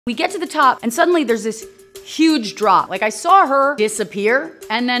We get to the top and suddenly there's this huge drop. Like I saw her disappear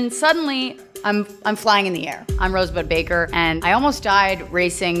and then suddenly I'm flying in the air. I'm Rosebud Baker and I almost died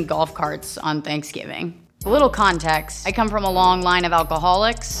racing golf carts on Thanksgiving. A little context, I come from a long line of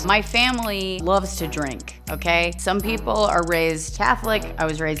alcoholics. My family loves to drink, okay? Some people are raised Catholic, I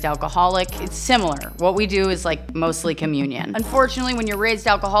was raised alcoholic. It's similar. What we do is like mostly communion. Unfortunately, when you're raised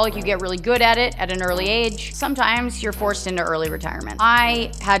alcoholic, you get really good at it at an early age. Sometimes you're forced into early retirement.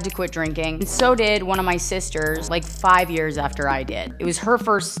 I had to quit drinking, and so did one of my sisters like 5 years after I did. It was her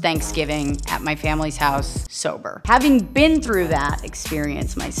first Thanksgiving at my family's house sober. Having been through that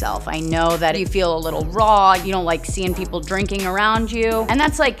experience myself, I know that you feel a little raw. You don't like seeing people drinking around you. And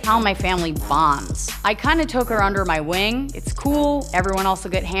that's like how my family bonds. I kind of took her under my wing. It's cool. Everyone else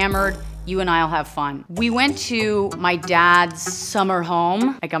will get hammered. You and I'll have fun. We went to my dad's summer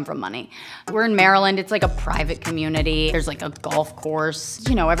home. I come from money. We're in Maryland. It's like a private community. There's like a golf course.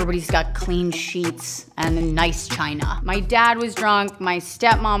 You know, everybody's got clean sheets and nice china. My dad was drunk. My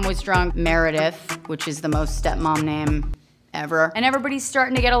stepmom was drunk. Meredith, which is the most stepmom name ever. And everybody's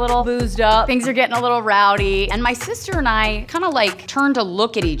starting to get a little boozed up. Things are getting a little rowdy. And my sister and I kind of like turn to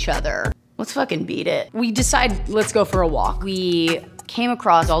look at each other. Let's fucking beat it. We decide, let's go for a walk. We came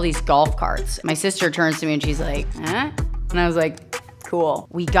across all these golf carts. My sister turns to me and she's like, eh? And I was like, cool.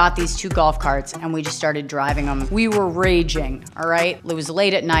 We got these 2 golf carts and we just started driving them. We were raging, all right? It was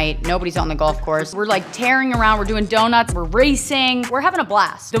late at night, nobody's on the golf course. We're like tearing around, we're doing donuts, we're racing, we're having a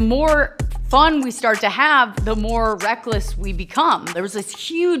blast. The more fun we start to have, the more reckless we become. There was this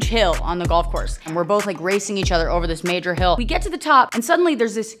huge hill on the golf course and we're both like racing each other over this major hill. We get to the top and suddenly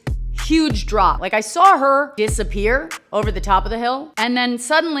there's this huge drop. Like I saw her disappear over the top of the hill and then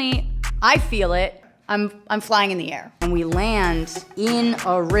suddenly I feel it. I'm flying in the air and we land in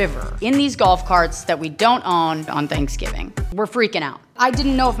a river in these golf carts that we don't own on Thanksgiving. We're freaking out. I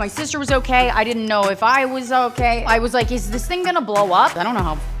didn't know if my sister was okay. I didn't know if I was okay. I was like, is this thing gonna blow up? I don't know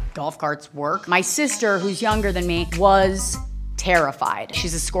how golf carts work. My sister, who's younger than me, was terrified.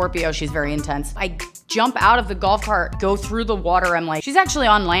 She's a Scorpio, she's very intense. I jump out of the golf cart, go through the water. I'm like, she's actually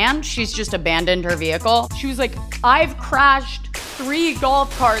on land. She's just abandoned her vehicle. She was like, I've crashed 3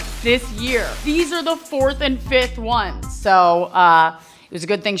 golf carts this year. These are the 4th and 5th ones. So, it was a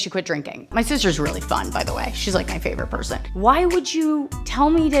good thing she quit drinking. My sister's really fun, by the way. She's like my favorite person. Why would you tell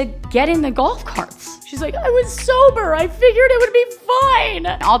me to get in the golf carts? She's like, I was sober. I figured it would be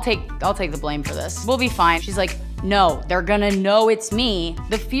fine. I'll take the blame for this. We'll be fine. She's like, no, they're gonna know it's me.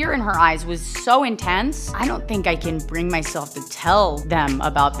 The fear in her eyes was so intense. I don't think I can bring myself to tell them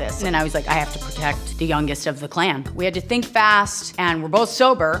about this. And then I was like, I have to protect the youngest of the clan. We had to think fast and we're both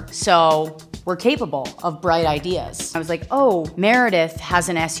sober, so we're capable of bright ideas. I was like, oh, Meredith has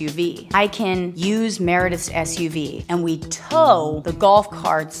an SUV. I can use Meredith's SUV and we tow the golf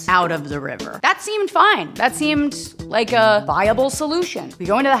carts out of the river. That seemed fine. That seemed like a viable solution. We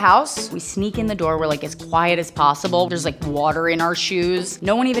go into the house, we sneak in the door, we're like as quiet as possible. There's like water in our shoes.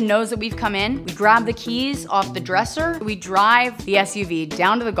 No one even knows that we've come in. We grab the keys off the dresser. We drive the SUV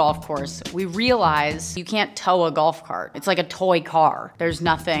down to the golf course. We realize you can't tow a golf cart. It's like a toy car. There's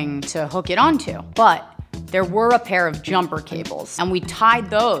nothing to hook it onto. But there were a pair of jumper cables and we tied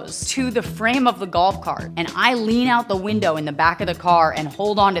those to the frame of the golf cart. And I lean out the window in the back of the car and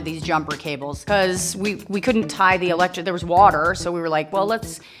hold on to these jumper cables because we couldn't tie the electric, there was water. So we were like, well,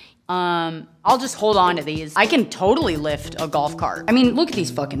 I'll just hold on to these. I can totally lift a golf cart. I mean, look at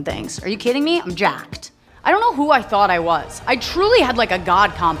these fucking things. Are you kidding me? I'm jacked. I don't know who I thought I was. I truly had like a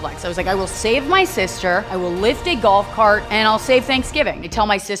God complex. I was like, I will save my sister, I will lift a golf cart, and I'll save Thanksgiving. I tell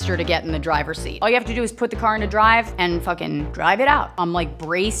my sister to get in the driver's seat. All you have to do is put the car into drive and fucking drive it out. I'm like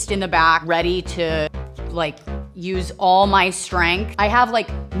braced in the back, ready to like use all my strength. I have like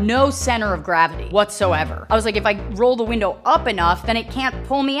no center of gravity whatsoever. I was like, if I roll the window up enough, then it can't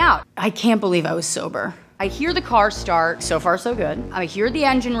pull me out. I can't believe I was sober. I hear the car start, so far so good. I hear the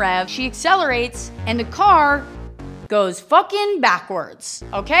engine rev, she accelerates, and the car goes fucking backwards,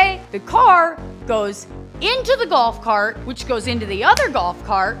 okay? The car goes into the golf cart, which goes into the other golf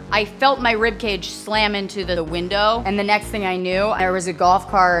cart. I felt my ribcage slam into the window, and the next thing I knew, there was a golf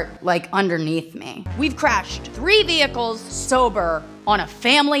cart like underneath me. We've crashed 3 vehicles sober on a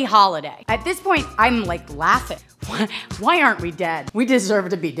family holiday. At this point, I'm like laughing. Why aren't we dead? We deserve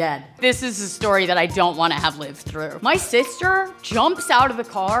to be dead. This is a story that I don't want to have lived through. My sister jumps out of the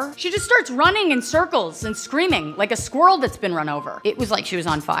car. She just starts running in circles and screaming like a squirrel that's been run over. It was like she was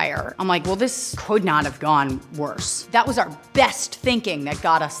on fire. I'm like, well, this could not have gone worse. That was our best thinking that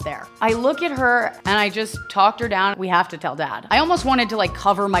got us there. I look at her and I just talked her down. We have to tell Dad. I almost wanted to like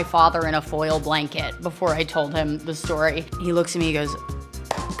cover my father in a foil blanket before I told him the story. He looks at me, he goes,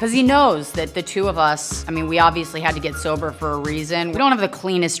 Because he knows that the two of us, I mean, we obviously had to get sober for a reason. We don't have the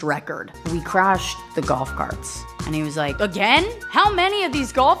cleanest record. We crashed the golf carts. And he was like, again? How many of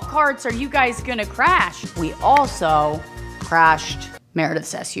these golf carts are you guys gonna crash? We also crashed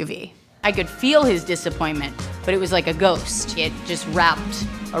Meredith's SUV. I could feel his disappointment, but it was like a ghost. It just wrapped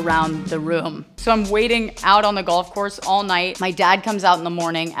around the room. So I'm waiting out on the golf course all night. My dad comes out in the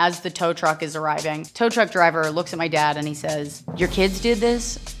morning as the tow truck is arriving. Tow truck driver looks at my dad and he says, your kids did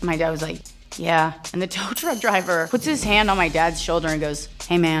this? My dad was like, yeah. And the tow truck driver puts his hand on my dad's shoulder and goes,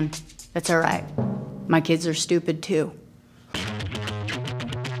 hey man, that's all right. My kids are stupid too.